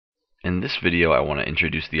In this video, I want to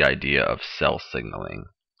introduce the idea of cell signaling.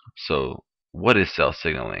 So, what is cell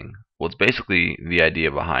signaling? Well, it's basically the idea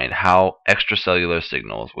behind how extracellular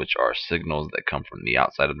signals, which are signals that come from the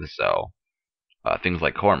outside of the cell, things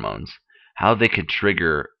like hormones, how they can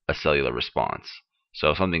trigger a cellular response. So,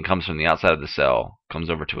 if something comes from the outside of the cell, comes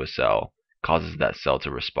over to a cell, causes that cell to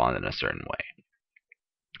respond in a certain way.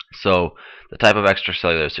 So, the type of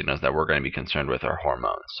extracellular signals that we're going to be concerned with are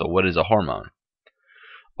hormones. So, what is a hormone?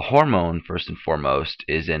 A hormone, first and foremost,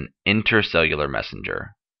 is an intercellular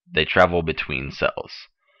messenger. They travel between cells.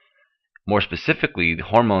 More specifically, the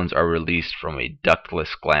hormones are released from a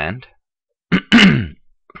ductless gland.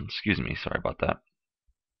 Excuse me, sorry about that.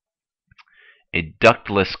 A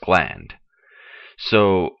ductless gland.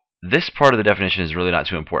 So this part of the definition is really not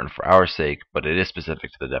too important for our sake, but it is specific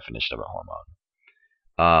to the definition of a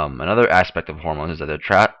hormone. Another aspect of hormones is that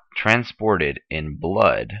they're transported in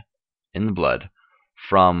the blood,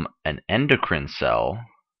 from an endocrine cell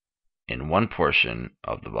in one portion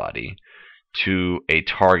of the body to a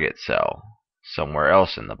target cell somewhere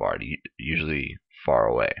else in the body, usually far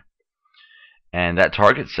away. And that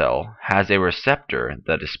target cell has a receptor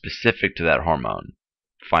that is specific to that hormone.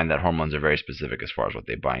 Find that hormones are very specific as far as what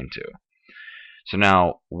they bind to. So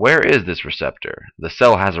now, where is this receptor? The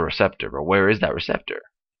cell has a receptor, but where is that receptor?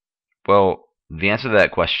 Well, the answer to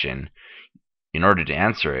that question, in order to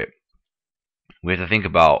answer it, we have to think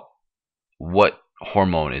about what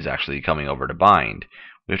hormone is actually coming over to bind.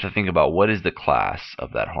 We have to think about what is the class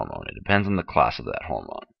of that hormone. It depends on the class of that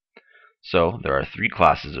hormone. So there are three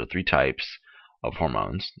classes or three types of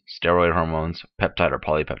hormones: steroid hormones, peptide or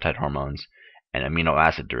polypeptide hormones, and amino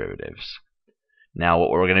acid derivatives. Now what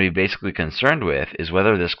we're going to be basically concerned with is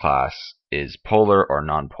whether this class is polar or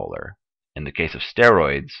nonpolar. In the case of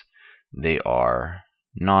steroids, they are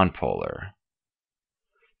nonpolar.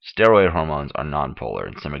 Steroid hormones are nonpolar,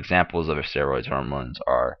 and some examples of steroid hormones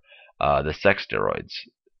are the sex steroids,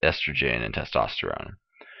 estrogen and testosterone.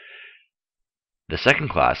 The second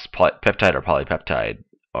class, peptide or polypeptide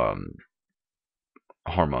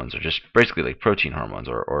hormones, are just basically like protein hormones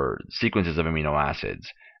or sequences of amino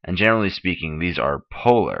acids, and generally speaking, these are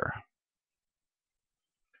polar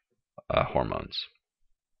hormones.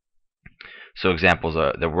 So examples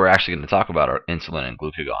that we're actually going to talk about are insulin and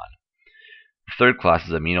glucagon. The third class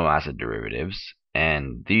is amino acid derivatives,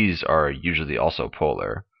 and these are usually also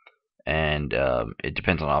polar, and it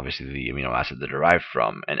depends on obviously the amino acid they're derived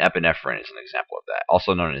from, and epinephrine is an example of that,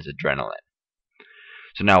 also known as adrenaline.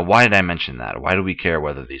 So now, why did I mention that? Why do we care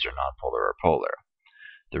whether these are nonpolar or polar?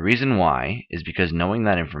 The reason why is because knowing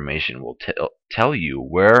that information will tell you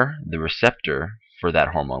where the receptor for that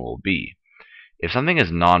hormone will be. If something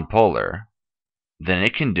is nonpolar, then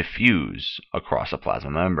it can diffuse across a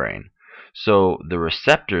plasma membrane. So the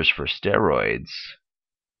receptors for steroids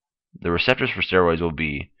will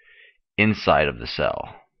be inside of the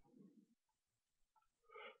cell,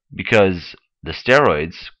 because the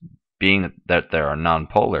steroids, being that they are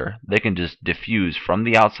nonpolar, they can just diffuse from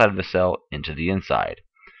the outside of the cell into the inside.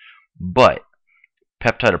 But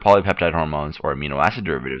peptide or polypeptide hormones or amino acid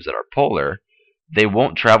derivatives that are polar, they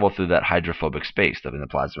won't travel through that hydrophobic space in the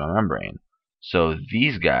plasma membrane. So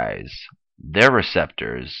these guys, their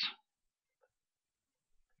receptors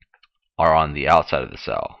are on the outside of the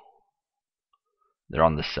cell. They're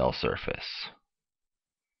on the cell surface.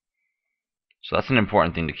 So that's an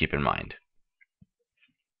important thing to keep in mind.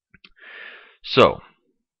 So,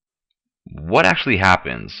 what actually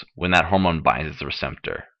happens when that hormone binds its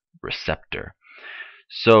receptor?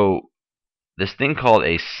 So, this thing called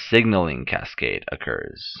a signaling cascade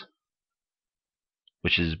occurs,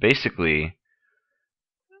 which is basically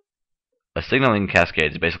a signaling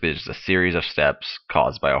cascade is basically just a series of steps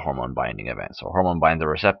caused by a hormone binding event. So a hormone binds a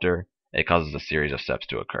receptor, it causes a series of steps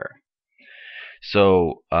to occur.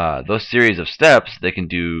 So those series of steps, they can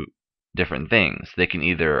do different things. They can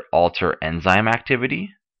either alter enzyme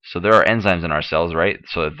activity. So there are enzymes in our cells, right?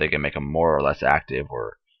 So that they can make them more or less active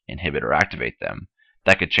or inhibit or activate them.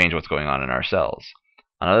 That could change what's going on in our cells.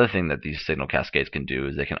 Another thing that these signal cascades can do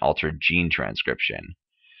is they can alter gene transcription.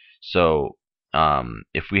 So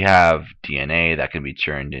if we have DNA that can be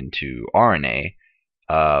turned into RNA,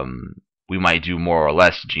 we might do more or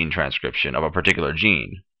less gene transcription of a particular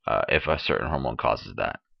gene if a certain hormone causes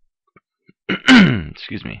that.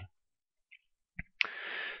 Excuse me.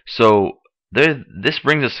 So this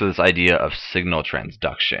brings us to this idea of signal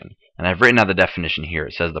transduction. And I've written out the definition here.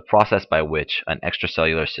 It says the process by which an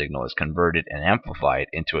extracellular signal is converted and amplified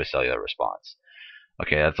into a cellular response.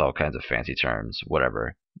 Okay, that's all kinds of fancy terms,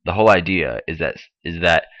 whatever. The whole idea is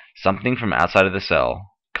that something from outside of the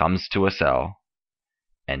cell comes to a cell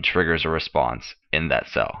and triggers a response in that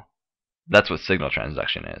cell. That's what signal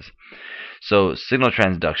transduction is. So signal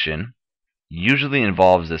transduction usually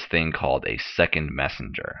involves this thing called a second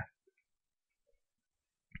messenger.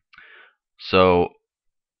 So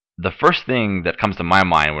the first thing that comes to my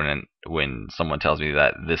mind when someone tells me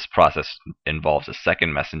that this process involves a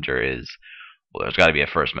second messenger is, well, there's got to be a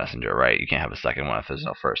first messenger, right? You can't have a second one if there's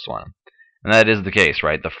no first one. And that is the case,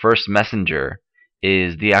 right? The first messenger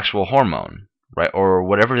is the actual hormone, right? Or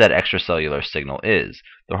whatever that extracellular signal is.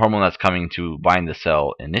 The hormone that's coming to bind the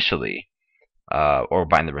cell initially, or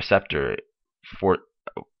bind the receptor for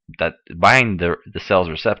that bind the cell's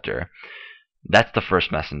receptor. That's the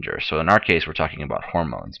first messenger. So in our case, we're talking about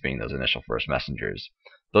hormones being those initial first messengers.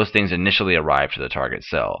 Those things initially arrive to the target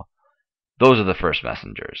cell. Those are the first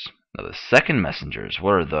messengers. Now the second messengers,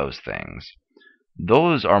 what are those things?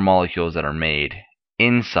 Those are molecules that are made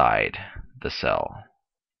inside the cell.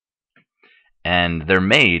 And they're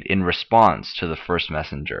made in response to the first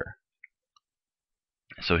messenger.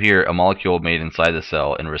 So here, a molecule made inside the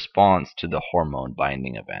cell in response to the hormone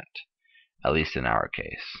binding event, at least in our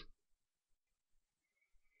case.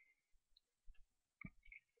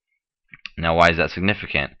 Now, why is that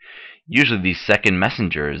significant? Usually these second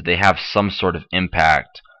messengers, they have some sort of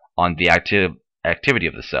impact on the activity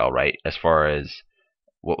of the cell, right? As far as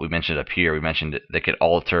what we mentioned up here, we mentioned they could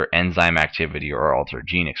alter enzyme activity or alter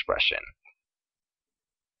gene expression.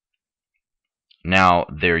 Now,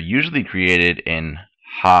 they're usually created in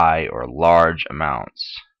high or large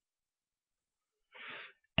amounts.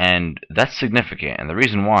 And that's significant. And the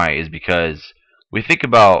reason why is because we think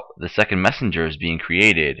about the second messengers being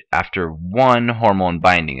created after one hormone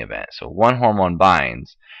binding event. So one hormone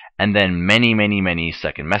binds, and then many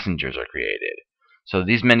second messengers are created. So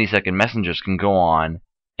these many second messengers can go on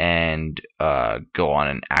and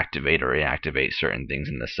activate or inactivate certain things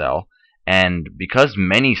in the cell. And because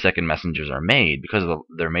many second messengers are made, because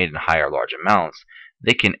they're made in high or large amounts,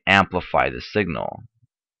 they can amplify the signal.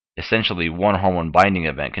 Essentially, one hormone binding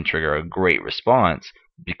event can trigger a great response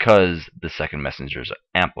because the second messengers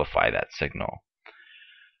amplify that signal.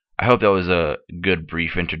 I hope that was a good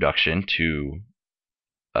brief introduction to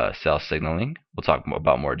cell signaling. We'll talk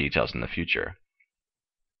about more details in the future.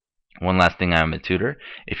 One last thing, I'm a tutor.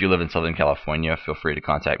 If you live in Southern California, feel free to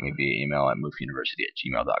contact me via email at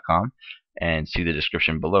moofuniversity@gmail.com and see the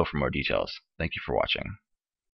description below for more details. Thank you for watching.